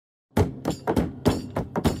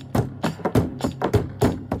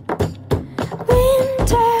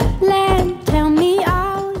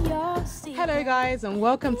guys, and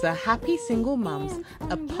welcome to Happy Single Mums,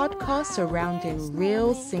 a podcast surrounding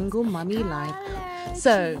real single mummy life.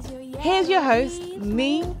 So, here's your host,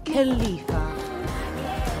 me, Khalifa.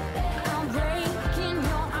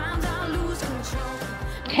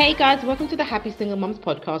 Hey guys, welcome to the Happy Single Mums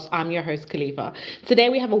podcast. I'm your host, Khalifa. Today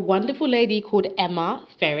we have a wonderful lady called Emma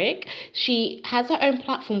Ferrick. She has her own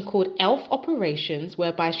platform called Elf Operations,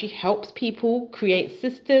 whereby she helps people create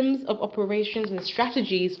systems of operations and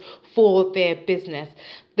strategies for their business.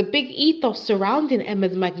 The big ethos surrounding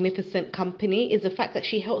Emma's magnificent company is the fact that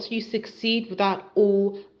she helps you succeed without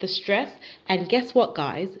all the stress. And guess what,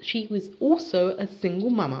 guys? She was also a single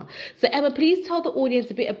mama. So Emma, please tell the audience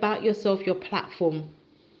a bit about yourself, your platform.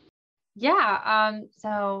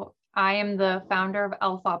 So I am the founder of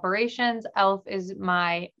Elf Operations. Elf is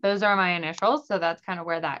those are my initials. So that's kind of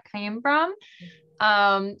where that came from.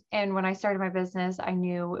 And when I started my business, I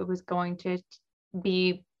knew it was going to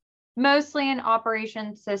be mostly in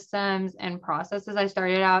operation systems and processes. I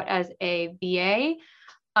started out as a VA,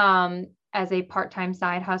 as a part-time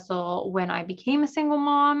side hustle. When I became a single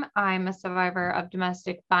mom, I'm a survivor of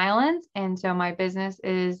domestic violence. And so my business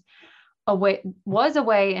was a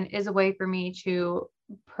way and is a way for me to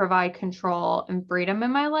provide control and freedom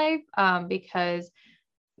in my life, because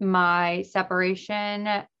my separation,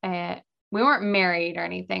 we weren't married or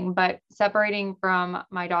anything, but separating from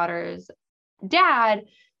my daughter's dad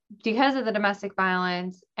because of the domestic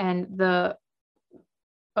violence and the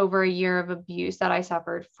over a year of abuse that I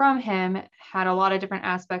suffered from him had a lot of different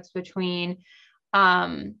aspects between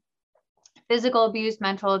physical abuse,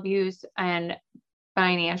 mental abuse, and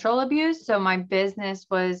financial abuse. So my business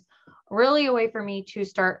was really a way for me to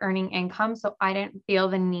start earning income. So I didn't feel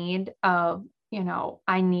the need of,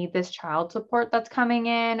 I need this child support that's coming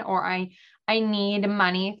in, or I need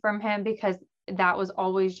money from him, because that was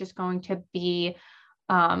always just going to be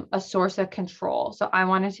a source of control. So I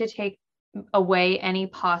wanted to take away any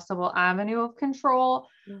possible avenue of control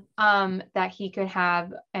that he could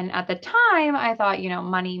have. And at the time I thought,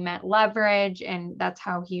 money meant leverage, and that's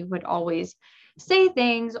how he would always say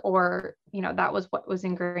things, or, that was what was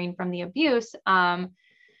ingrained from the abuse,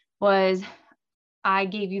 was I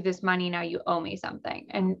gave you this money, now you owe me something.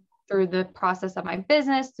 And through the process of my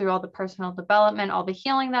business, through all the personal development, all the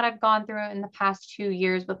healing that I've gone through in the past 2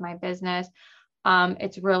 years with my business,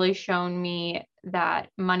 it's really shown me that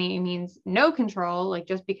money means no control. Like,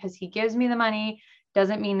 just because he gives me the money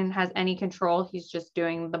doesn't mean it has any control. He's just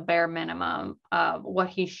doing the bare minimum of what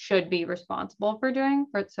he should be responsible for doing.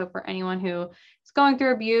 So for anyone who is going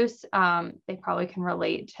through abuse, they probably can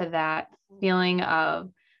relate to that feeling of,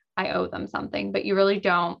 I owe them something, but you really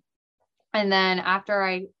don't. And then after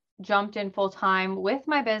I jumped in full time with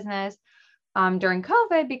my business during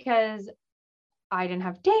COVID, because I didn't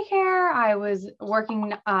have daycare, I was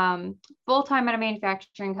working full time at a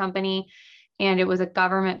manufacturing company, and it was a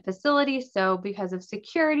government facility. So because of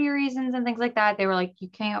security reasons and things like that, they were like, you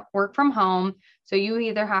can't work from home. So you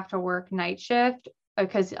either have to work night shift,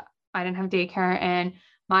 because I didn't have daycare. And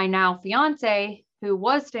my now fiance, who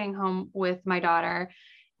was staying home with my daughter,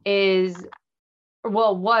 was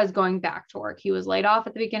going back to work. He was laid off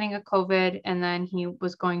at the beginning of COVID, and then he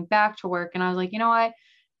was going back to work. And I was like, you know what?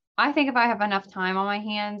 I think if I have enough time on my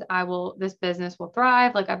hands, this business will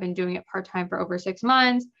thrive. Like, I've been doing it part-time for over 6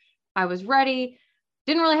 months. I was ready.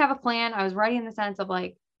 Didn't really have a plan. I was ready in the sense of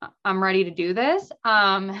like, I'm ready to do this.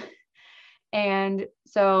 And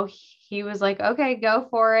so he was like, okay, go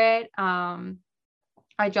for it.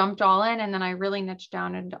 I jumped all in, and then I really niched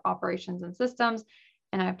down into operations and systems.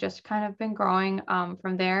 And I've just kind of been growing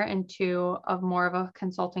from there into more of a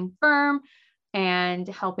consulting firm, and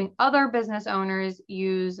helping other business owners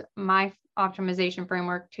use my optimization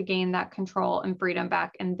framework to gain that control and freedom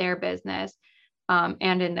back in their business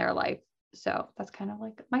and in their life. So that's kind of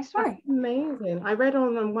like my story. That's amazing. I read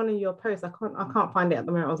on one of your posts, I can't find it at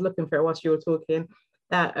the moment, I was looking for it whilst you were talking,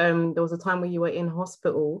 that there was a time where you were in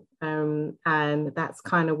hospital, and that's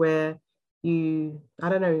kind of where I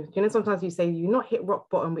don't know, sometimes you say you not hit rock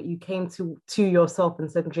bottom, but you came to yourself and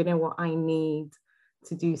said, do you know what, I need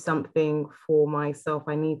to do something for myself.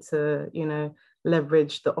 I need to,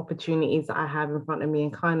 leverage the opportunities that I have in front of me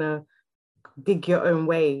and kind of dig your own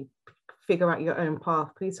way, figure out your own path.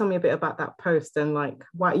 Please tell me a bit about that post and like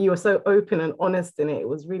why you were so open and honest in it. It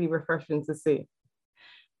was really refreshing to see.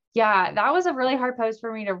 Yeah, that was a really hard post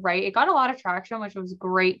for me to write. It got a lot of traction, which was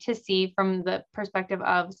great to see from the perspective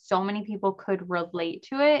of so many people could relate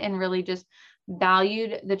to it and really just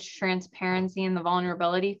valued the transparency and the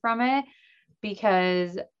vulnerability from it,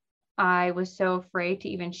 because I was so afraid to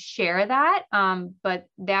even share that. But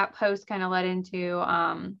that post kind of led into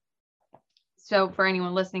So for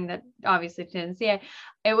anyone listening that obviously didn't see it,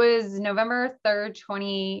 it was November 3rd,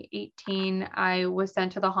 2018. I was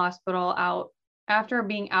sent to the hospital out after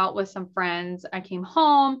being out with some friends. I came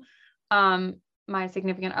home. My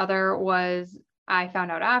significant other I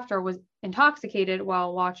found out after, was intoxicated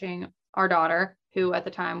while watching our daughter, who at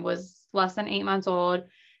the time was less than 8 months old,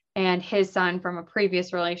 and his son from a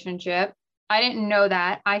previous relationship. I didn't know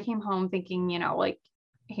that. I came home thinking, like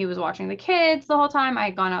he was watching the kids the whole time. I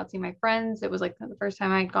had gone out to see my friends. It was like the first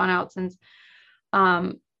time I'd gone out since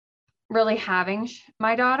really having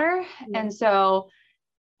my daughter. Yeah. And so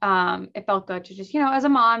it felt good to just, as a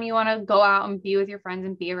mom, you want to go out and be with your friends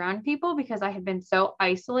and be around people, because I had been so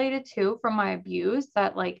isolated too from my abuse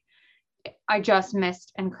that like I just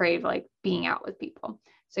missed and craved like being out with people.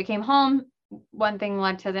 So I came home, one thing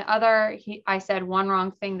led to the other. I said one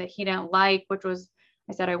wrong thing that he didn't like, which was,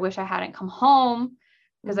 I said, I wish I hadn't come home,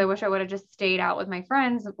 because I wish I would have just stayed out with my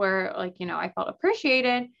friends where like, I felt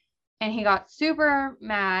appreciated. And he got super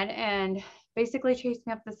mad and basically chased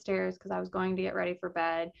me up the stairs because I was going to get ready for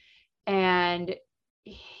bed. And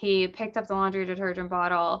he picked up the laundry detergent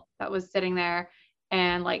bottle that was sitting there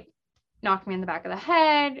and like knocked me in the back of the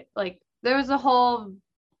head. Like there was the whole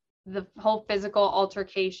physical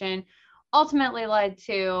altercation ultimately led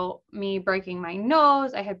to me breaking my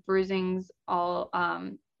nose. I had bruisings all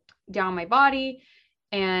down my body.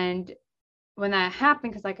 And when that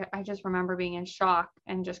happened, because like I just remember being in shock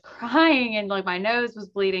and just crying, and like my nose was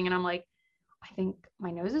bleeding, and I'm like, I think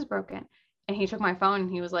my nose is broken. And he took my phone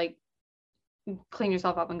and he was like, clean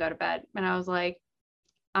yourself up and go to bed. And I was like,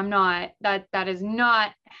 that is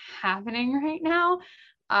not happening right now.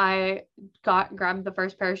 I grabbed the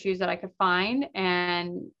first pair of shoes that I could find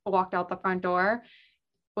and walked out the front door,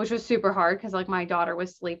 which was super hard because like my daughter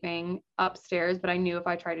was sleeping upstairs, but I knew if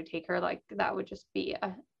I tried to take her, like that would just be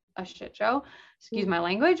a shit show. Excuse my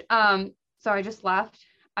language. So I just left.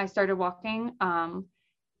 I started walking.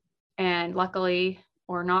 And luckily,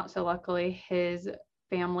 or not so luckily, his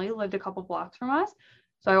family lived a couple blocks from us.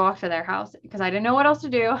 So I walked to their house because I didn't know what else to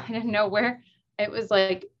do. I didn't know where. It was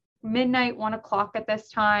like midnight, 1 o'clock at this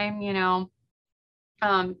time,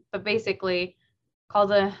 but basically called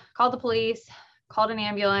the police, called an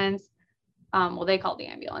ambulance. Well, they called the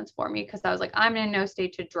ambulance for me because I was like, I'm in no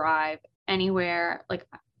state to drive anywhere. Like,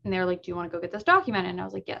 and they were like, do you want to go get this documented? And I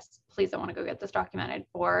was like, yes, please. I want to go get this documented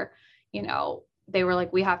for, they were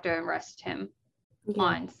like, we have to arrest him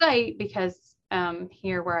on site because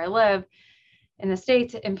here where I live in the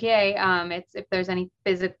States, in PA, it's if there's any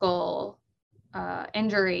physical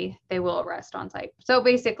injury, they will arrest on site. So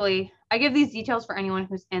basically, I give these details for anyone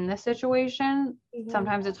who's in this situation.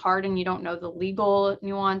 Sometimes it's hard and you don't know the legal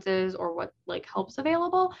nuances or what like help's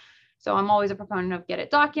available. So I'm always a proponent of get it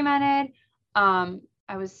documented.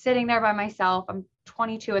 I was sitting there by myself. I'm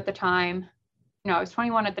 22 at the time. No, I was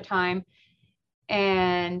 21 at the time.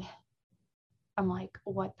 And I'm like,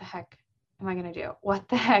 what the heck am I going to do? What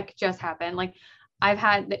the heck just happened? Like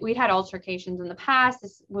we'd had altercations in the past.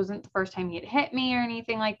 This wasn't the first time he had hit me or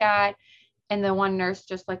anything like that. And the one nurse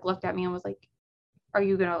just like looked at me and was like, are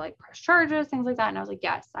you going to like press charges, things like that? And I was like,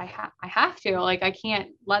 yes, I have to, like, I can't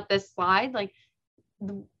let this slide. Like,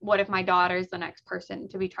 what if my daughter's the next person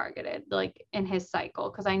to be targeted, like in his cycle?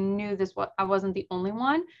 Cause I knew I wasn't the only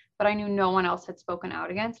one, but I knew no one else had spoken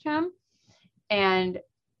out against him. And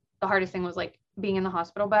the hardest thing was like being in the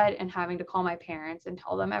hospital bed and having to call my parents and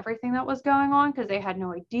tell them everything that was going on, because they had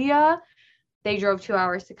no idea. They drove 2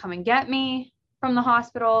 hours to come and get me from the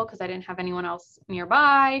hospital because I didn't have anyone else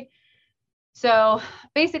nearby. So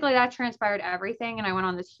basically that transpired everything. And I went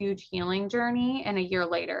on this huge healing journey. And a year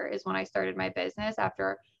later is when I started my business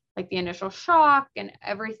after like the initial shock and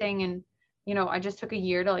everything. And, I just took a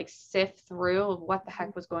year to like sift through what the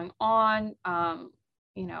heck was going on. How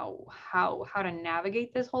to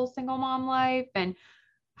navigate this whole single mom life and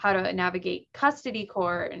how to navigate custody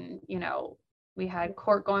court. And, we had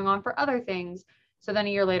court going on for other things. So then a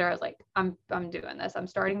year later, I was like, I'm doing this. I'm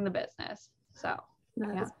starting the business. So.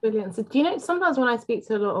 That's brilliant. So do you know, sometimes when I speak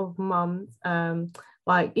to a lot of mums,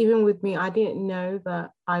 like even with me, I didn't know that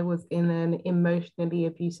I was in an emotionally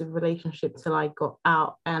abusive relationship till I got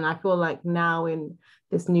out. And I feel like now in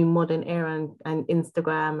this new modern era and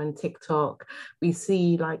Instagram and TikTok, we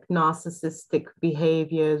see like narcissistic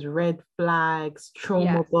behaviors, red flags,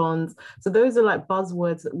 trauma bonds. So those are like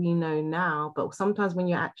buzzwords that we know now. But sometimes when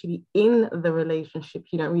you're actually in the relationship,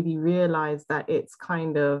 you don't really realize that it's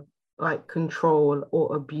kind of like control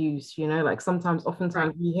or abuse, you know, like oftentimes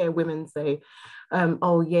Right. you hear women say,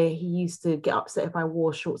 oh yeah, he used to get upset if I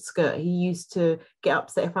wore a short skirt, he used to get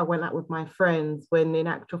upset if I went out with my friends, when in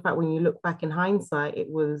actual fact, when you look back in hindsight, it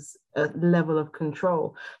was a level of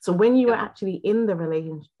control. So when you were Yeah. actually in the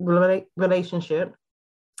relationship,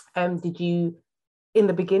 did you in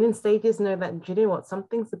the beginning stages know that, do you know what,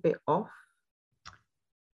 something's a bit off?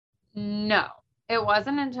 No, it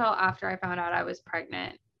wasn't until after I found out I was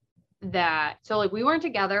pregnant that, so like we weren't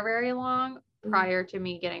together very long prior to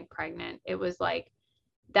me getting pregnant. It was like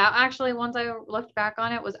that actually, once I looked back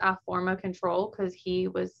on it, was a form of control because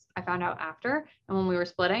I found out after, and when we were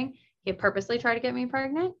splitting, he had purposely tried to get me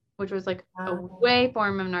pregnant, which was like a way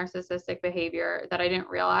form of narcissistic behavior that I didn't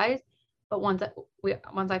realize. But once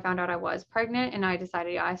I found out I was pregnant and I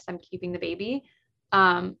decided, yes, I'm keeping the baby,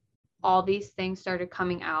 all these things started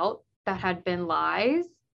coming out that had been lies.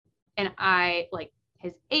 And I like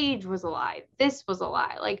his age was a lie. This was a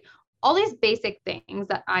lie. Like all these basic things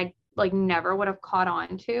that I like never would have caught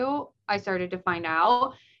on to, I started to find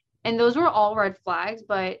out. And those were all red flags,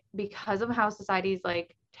 but because of how society's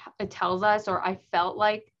like it tells us, or I felt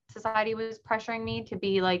like society was pressuring me to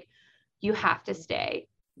be like, you have to stay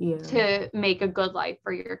to make a good life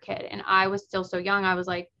for your kid. And I was still so young. I was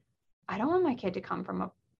like, I don't want my kid to come from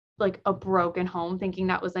a broken home, thinking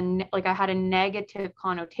that was like I had a negative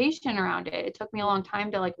connotation around it. It took me a long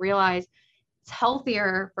time to like realize it's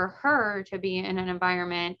healthier for her to be in an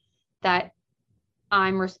environment that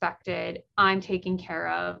I'm respected, I'm taken care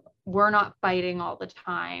of, we're not fighting all the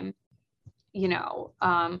time, you know.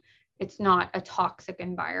 It's not a toxic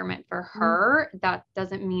environment for her. That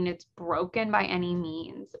doesn't mean it's broken by any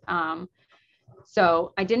means.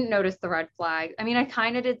 So I didn't notice the red flag. I mean, I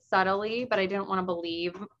kind of did subtly, but I didn't want to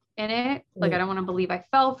believe in it. Like, I don't want to believe I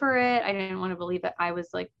fell for it. I didn't want to believe that I was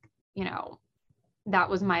like, you know, that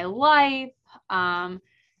was my life.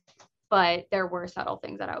 But there were subtle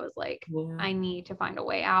things that I was like, I need to find a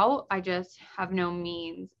way out. I just have no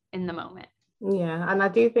means in the moment. Yeah, and I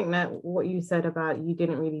do think that what you said about you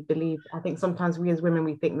didn't really believe, I think sometimes we as women,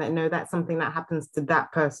 we think that no, that's something that happens to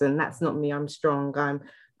that person. That's not me. I'm strong.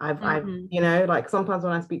 I've, you know, like sometimes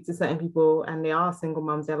when I speak to certain people and they are single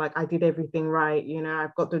moms, they're like, I did everything right. You know,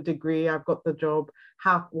 I've got the degree, I've got the job.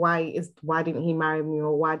 Why didn't he marry me,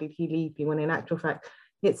 or why did he leave me? When in actual fact,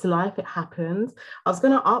 it's life, it happens. I was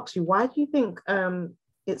going to ask you, why do you think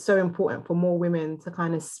it's so important for more women to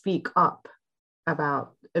kind of speak up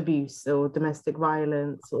about abuse or domestic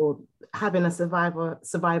violence, or having a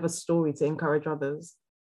survivor story to encourage others?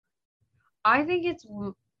 I think it's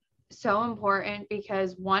so important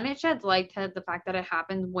because one, it sheds light to the fact that it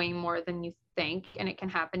happens way more than you think, and it can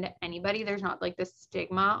happen to anybody. There's not like this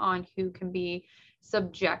stigma on who can be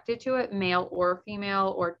subjected to it, male or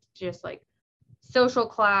female, or just like social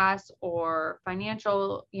class or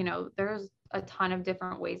financial, you know. There's a ton of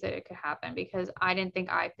different ways that it could happen, because I didn't think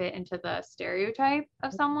I fit into the stereotype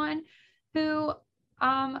of someone who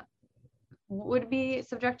would be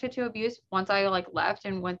subjected to abuse. Once I like left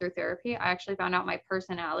and went through therapy, I actually found out my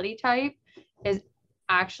personality type is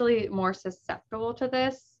actually more susceptible to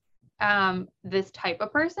this type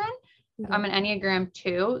of person. I'm an Enneagram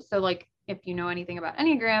 2. So like, if you know anything about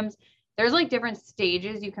Enneagrams, there's like different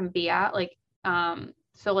stages you can be at. Like,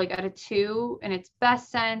 so like at a 2 in its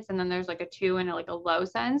best sense, and then there's like a 2 in like a low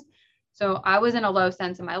sense. So I was in a low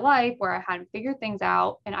sense in my life where I hadn't figured things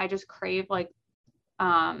out, and I just craved like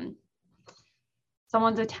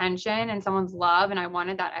someone's attention and someone's love, and I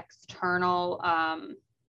wanted that external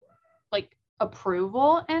like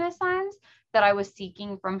approval in a sense that I was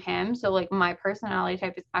seeking from him. So like my personality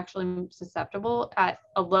type is actually susceptible at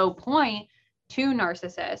a low point to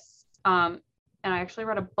narcissists. And I actually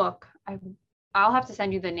read a book. I'll have to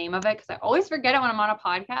send you the name of it because I always forget it when I'm on a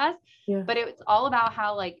podcast. But it's all about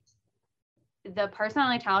how like the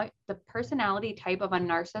personality type of a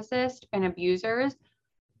narcissist and abusers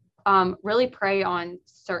really prey on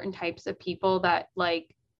certain types of people that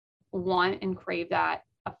like want and crave that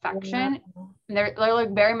affection. And they're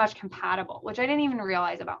like very much compatible, which I didn't even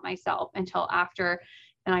realize about myself until after.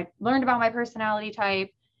 And I learned about my personality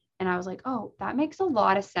type, and I was like, oh, that makes a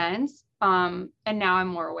lot of sense. And now I'm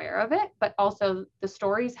more aware of it, but also the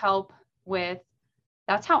stories help with,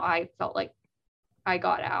 that's how I felt like I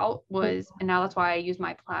got out was, and now that's why I use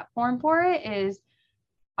my platform for it, is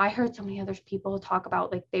I heard so many other people talk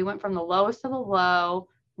about like they went from the lowest to the low,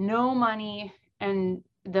 no money, and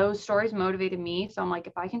those stories motivated me. So I'm like,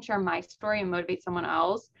 if I can share my story and motivate someone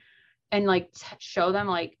else and like show them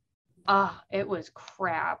like, it was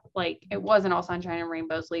crap. Like it wasn't all sunshine and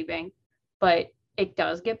rainbows leaving, but it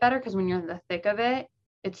does get better, because when you're in the thick of it,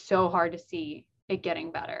 it's so hard to see it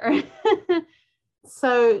getting better.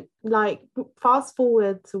 So, like, fast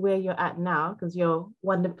forward to where you're at now, because you're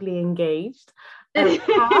wonderfully engaged.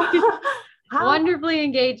 How Wonderfully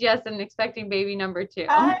engaged, yes, and expecting baby number 2.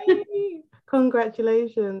 Hey,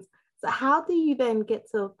 congratulations. So how do you then get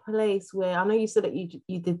to a place where I know you said that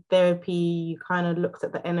you did therapy, you kind of looked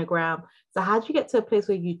at the Enneagram. So how do you get to a place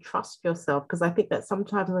where you trust yourself? Because I think that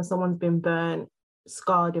sometimes when someone's been burnt,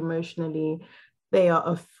 scarred emotionally, they are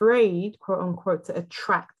afraid, quote unquote, to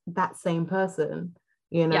attract that same person,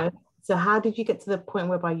 you know? Yeah. So how did you get to the point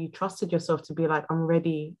whereby you trusted yourself to be like, I'm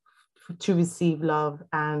ready to receive love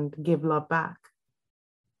and give love back?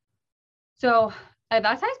 So that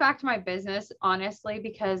ties back to my business, honestly,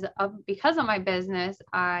 because of my business,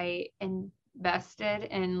 I invested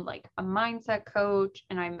in like a mindset coach,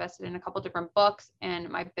 and I invested in a couple different books, and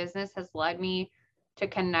my business has led me to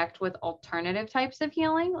connect with alternative types of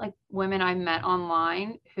healing, like women I met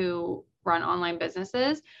online who run online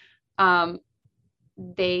businesses.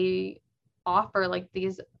 They offer like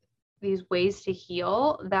these ways to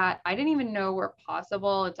heal that I didn't even know were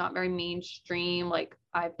possible. It's not very mainstream. Like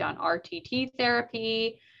I've done RTT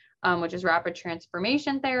therapy, which is rapid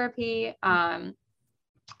transformation therapy.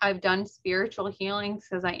 I've done spiritual healings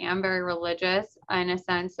because I am very religious in a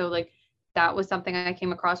sense. So like that was something I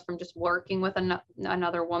came across from just working with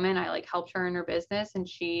another woman. I like helped her in her business, and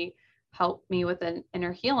she helped me with an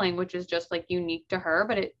inner healing, which is just like unique to her,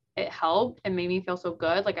 but it helped and made me feel so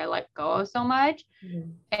good. Like I let go of so much.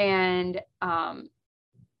 Mm. And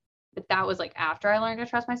but that was like after I learned to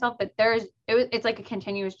trust myself. But it's like a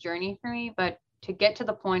continuous journey for me. But to get to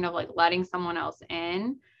the point of like letting someone else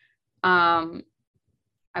in,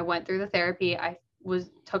 I went through the therapy. I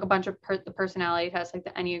took a bunch of the personality tests, like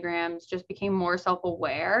the Enneagrams, just became more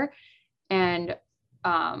self-aware. And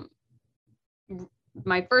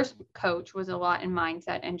my first coach was a lot in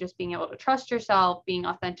mindset and just being able to trust yourself, being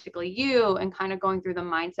authentically you, and kind of going through the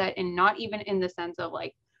mindset, and not even in the sense of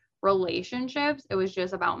like relationships. It was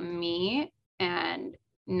just about me and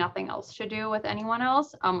nothing else to do with anyone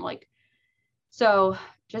else. So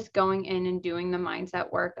just going in and doing the mindset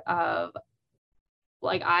work of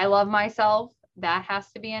like, I love myself. That has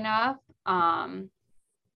to be enough. And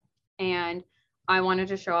I wanted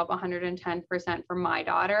to show up 110% for my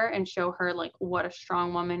daughter and show her like what a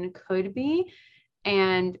strong woman could be.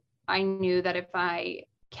 And I knew that if I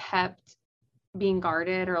kept being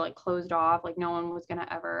guarded or like closed off, like no one was going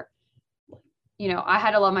to ever, I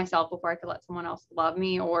had to love myself before I could let someone else love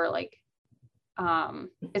me. Or like,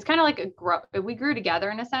 it's kind of like we grew together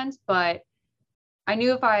in a sense, but I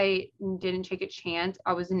knew if I didn't take a chance,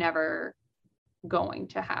 I was never going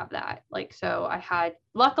to have that. Like, so I had,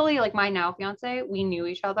 luckily, like my now fiance, we knew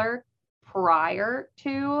each other prior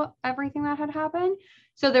to everything that had happened.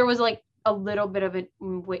 So there was like a little bit of it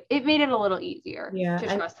made it a little easier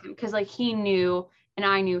to trust him, because like he knew and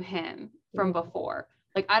I knew him from before.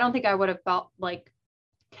 Like, I don't think I would have felt like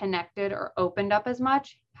connected or opened up as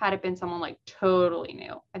much had it been someone like totally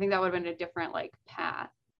new. I think that would have been a different like path.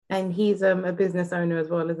 And he's a business owner as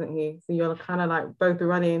well, isn't he? So you're kind of like both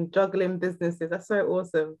juggling businesses. That's so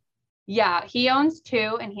awesome. Yeah, he owns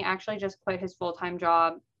 2, and he actually just quit his full-time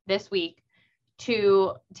job this week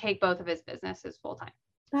to take both of his businesses full-time.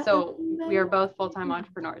 So we are both full-time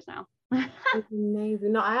entrepreneurs now. That's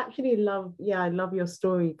amazing. No, I love your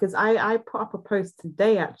story, because I put up a post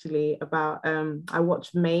today actually about I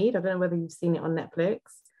watched Maid. I don't know whether you've seen it on Netflix.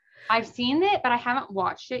 I've seen it, but I haven't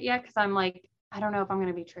watched it yet because I'm like, I don't know if I'm going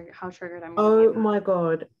to be triggered, how triggered I'm going to be. Oh my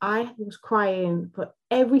God. I was crying for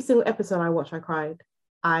every single episode I watched. I cried.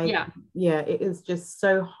 It is just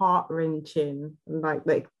so heart-wrenching. Like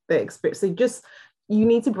the experience. So just, you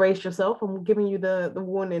need to brace yourself. I'm giving you the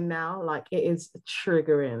warning now. Like, it is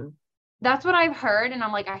triggering. That's what I've heard. And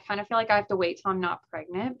I'm like, I kind of feel like I have to wait till I'm not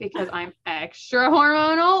pregnant because I'm extra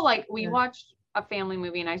hormonal. Like, we watched a family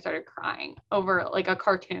movie and I started crying over like a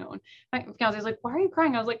cartoon. My fiance was like, why are you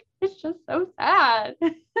crying? I was like, it's just so sad.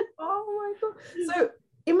 Oh my God. So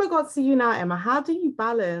in regards to you now, Emma, how do you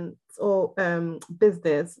balance or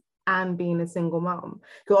business and being a single mom?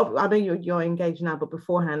 Because I know you're engaged now, but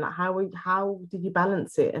beforehand, like how did you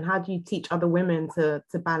balance it, and how do you teach other women to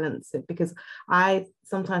balance it? Because I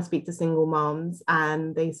sometimes speak to single moms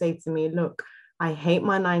and they say to me, look, I hate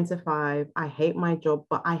my 9 to 5. I hate my job,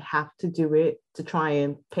 but I have to do it to try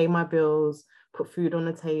and pay my bills, put food on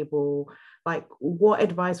the table. Like, what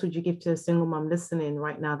advice would you give to a single mom listening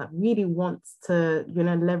right now that really wants to,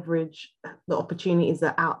 leverage the opportunities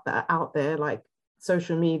that are out there, like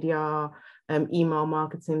social media, email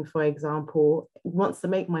marketing, for example, wants to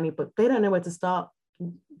make money, but they don't know where to start.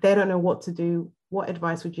 They don't know what to do. What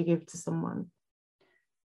advice would you give to someone?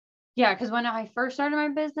 Yeah, because when I first started my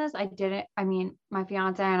business, my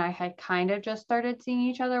fiance and I had kind of just started seeing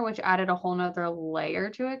each other, which added a whole nother layer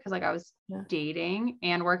to it. Cause like I was dating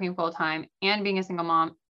and working full time and being a single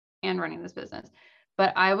mom and running this business.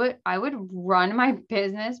 But I would run my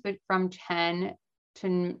business, but from 10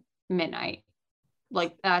 to midnight.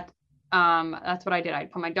 Like that. That's what I did.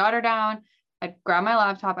 I'd put my daughter down. I'd grab my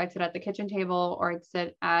laptop. I'd sit at the kitchen table, or I'd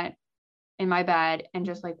sit in my bed and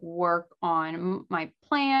just like work on my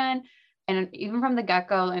plan. And even from the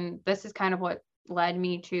get-go, and this is kind of what led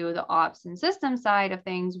me to the ops and system side of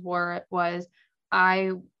things, was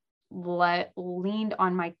I leaned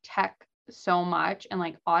on my tech so much and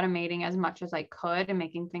like automating as much as I could and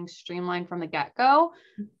making things streamlined from the get-go,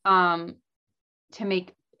 to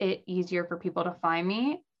make it easier for people to find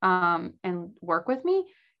me and work with me,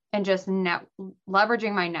 and just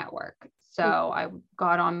leveraging my network. So I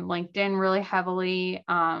got on LinkedIn really heavily.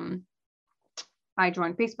 I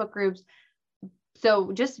joined Facebook groups.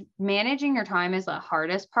 So just managing your time is the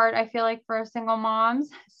hardest part, I feel like, for single moms.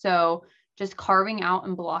 So just carving out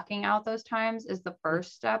and blocking out those times is the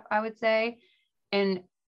first step, I would say. And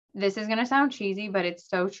this is going to sound cheesy, but it's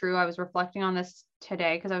so true. I was reflecting on this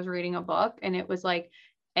today because I was reading a book, and it was like,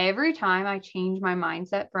 every time I change my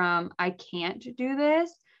mindset from I can't do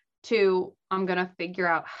this to I'm going to figure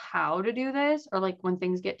out how to do this, or like when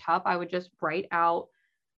things get tough, I would just write out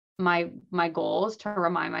my goals to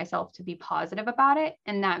remind myself to be positive about it.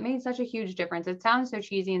 And that made such a huge difference. It sounds so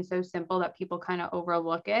cheesy and so simple that people kind of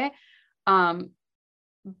overlook it.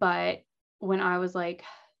 But when I was like,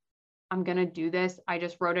 I'm going to do this, I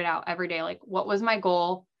just wrote it out every day. Like, what was my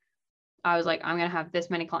goal? I was like, I'm going to have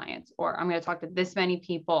this many clients, or I'm going to talk to this many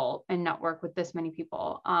people and network with this many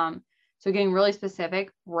people. So getting really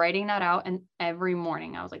specific, writing that out. And every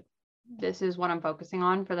morning I was like, this is what I'm focusing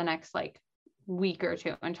on for the next like week or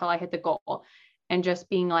two until I hit the goal, and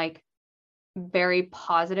just being like very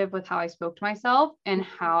positive with how I spoke to myself and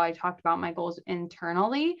how I talked about my goals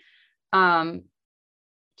internally,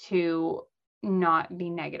 to not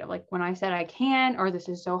be negative. Like when I said I can, or this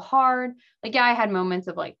is so hard, like, yeah, I had moments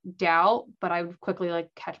of like doubt, but I would quickly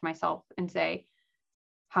like catch myself and say,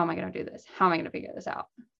 how am I going to do this? How am I going to figure this out?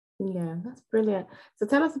 Yeah, that's brilliant. So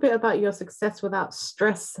tell us a bit about your Success Without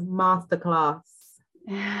Stress masterclass.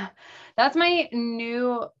 That's my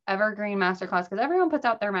new evergreen masterclass, because everyone puts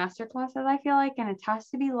out their masterclasses, I feel like, and it has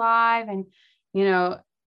to be live, and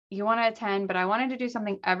you want to attend, but I wanted to do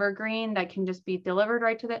something evergreen that can just be delivered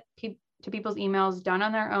right to people's emails, done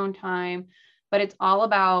on their own time. But it's all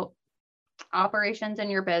about operations in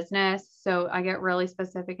your business. So I get really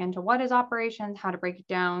specific into what is operations, how to break it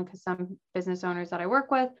down, because some business owners that I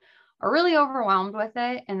work with are really overwhelmed with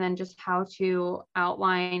it. And then just how to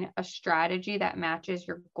outline a strategy that matches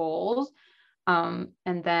your goals. And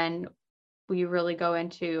then we really go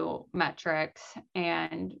into metrics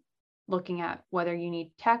and looking at whether you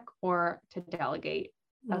need tech or to delegate.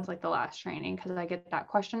 That's like the last training, because I get that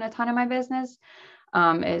question a ton in my business.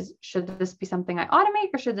 Is, should this be something I automate,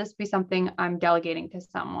 or should this be something I'm delegating to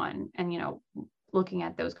someone? And, looking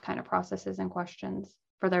at those kind of processes and questions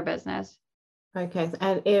for their business. Okay.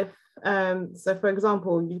 And if, so for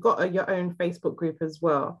example, you've got your own Facebook group as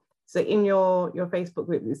well. So in your Facebook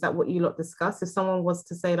group, is that what you lot discuss? If someone was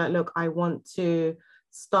to say like, look, I want to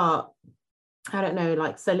start, I don't know,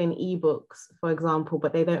 like selling ebooks, for example,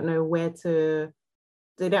 but they don't know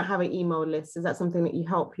they don't have an email list. Is that something that you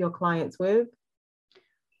help your clients with?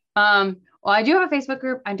 Well, I do have a Facebook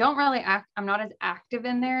group. I don't really I'm not as active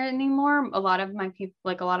in there anymore. A lot of my people,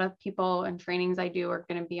 like a lot of people and trainings I do are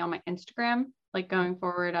going to be on my Instagram, like going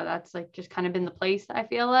forward. That's like just kind of been the place, I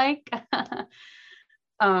feel like.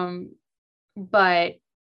 But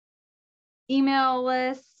email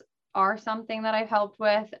lists are something that I've helped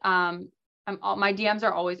with. My DMs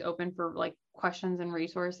are always open for like questions and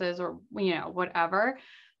resources, or, whatever.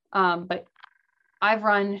 But I've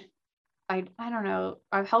run, I don't know,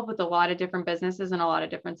 I've helped with a lot of different businesses in a lot of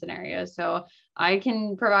different scenarios. So I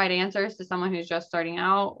can provide answers to someone who's just starting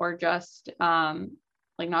out, or just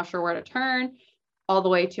like not sure where to turn, all the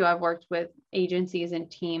way to I've worked with agencies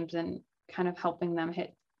and teams and kind of helping them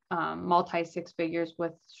hit multi six figures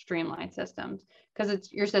with streamlined systems,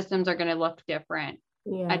 because your systems are going to look different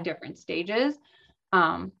at different stages.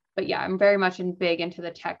 But yeah, I'm very much big into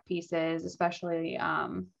the tech pieces, especially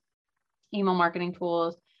email marketing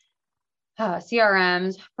tools,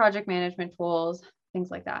 CRMs, project management tools,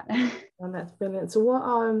 things like that. Oh, that's brilliant.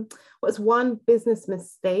 So what's one business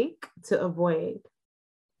mistake to avoid?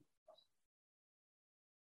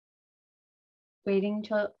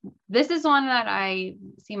 This is one that I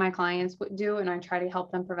see my clients do, and I try to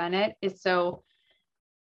help them prevent it, is so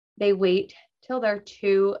they wait till they're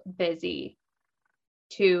too busy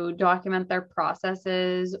to document their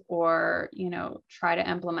processes or, try to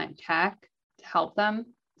implement tech to help them.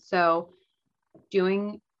 So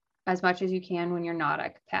doing as much as you can when you're not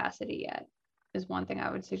at capacity yet is one thing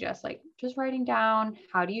I would suggest, like just writing down,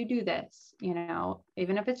 how do you do this? Even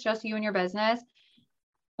if it's just you and your business,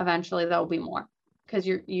 eventually there'll be more, because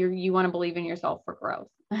you want to believe in yourself for growth.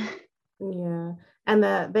 Yeah. And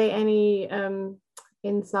are there any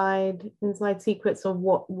inside secrets of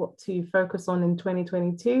what to focus on in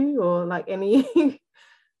 2022, or like any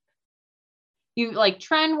you like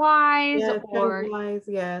trend wise? Yeah, or trend wise,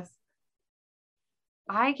 yes.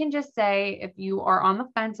 I can just say, if you are on the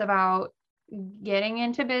fence about getting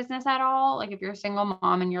into business at all, like if you're a single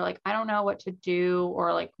mom and you're like, I don't know what to do,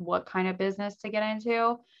 or like what kind of business to get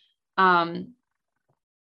into,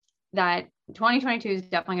 that 2022 is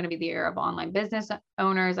definitely going to be the year of online business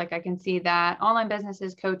owners. Like I can see that online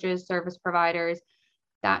businesses, coaches, service providers,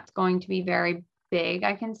 that's going to be very big,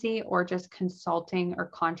 I can see, or just consulting or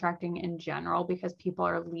contracting in general, because people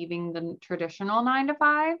are leaving the traditional 9 to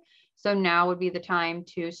 5. So now would be the time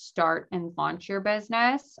to start and launch your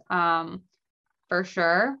business, for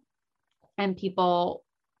sure. And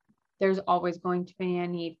there's always going to be a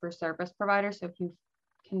need for service providers. So if you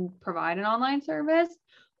can provide an online service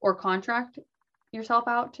or contract yourself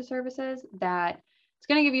out to services, that it's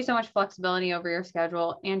going to give you so much flexibility over your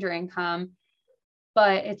schedule and your income,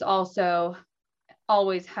 but it's also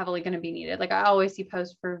always heavily going to be needed. Like I always see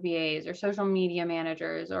posts for VAs or social media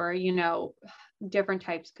managers, or, different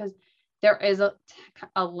types, because there is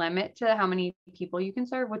a limit to how many people you can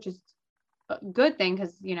serve, which is a good thing,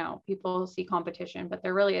 because, people see competition, but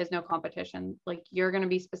there really is no competition. Like you're going to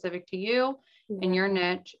be specific to you and your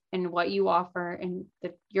niche and what you offer, and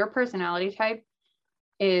your personality type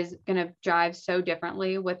is going to jive so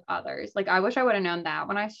differently with others. Like I wish I would have known that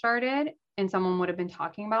when I started, and someone would have been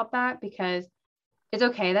talking about that, because it's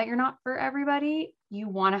okay that you're not for everybody. You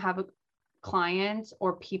want to have clients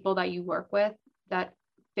or people that you work with that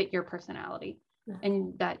fit your personality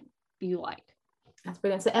and that you like. That's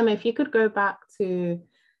brilliant. So Emma, if you could go back to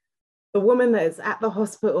the woman that is at the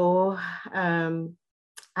hospital,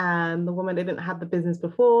 and the woman that didn't have the business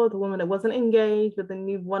before, the woman that wasn't engaged with the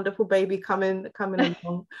new wonderful baby coming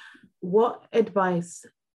along, what advice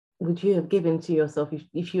would you have given to yourself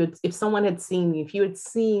if someone had seen you, if you had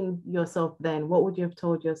seen yourself then, what would you have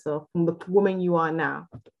told yourself from the woman you are now?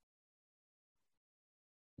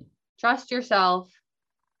 Trust yourself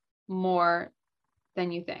more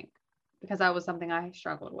than you think, because that was something I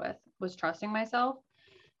struggled with, was trusting myself.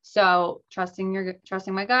 So trusting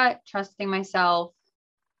my gut, trusting myself,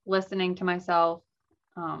 listening to myself.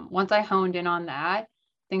 Once I honed in on that,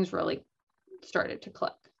 things really started to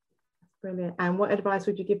click. Brilliant. And what advice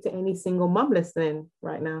would you give to any single mom listening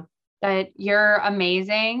right now? That you're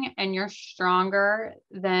amazing and you're stronger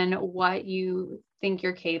than what you think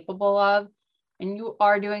you're capable of. And you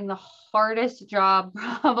are doing the hardest job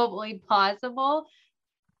probably possible,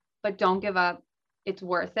 but don't give up. It's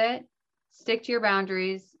worth it. Stick to your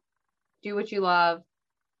boundaries. Do what you love.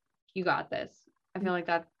 You got this. I feel like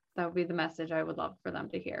that would be the message I would love for them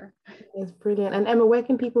to hear. It's brilliant. And Emma, where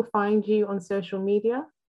can people find you on social media?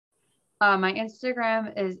 My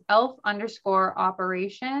Instagram is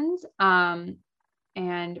elf_operations.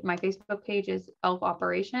 And my Facebook page is Elf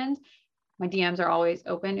Operations. My DMs are always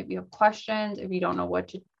open. If you have questions, if you don't know what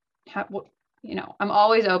to have, I'm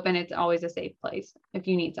always open. It's always a safe place if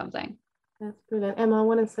you need something. That's brilliant. Emma, I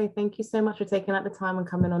want to say thank you so much for taking out the time and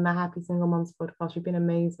coming on the Happy Single Moms podcast. You've been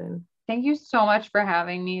amazing. Thank you so much for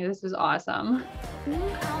having me. This was awesome.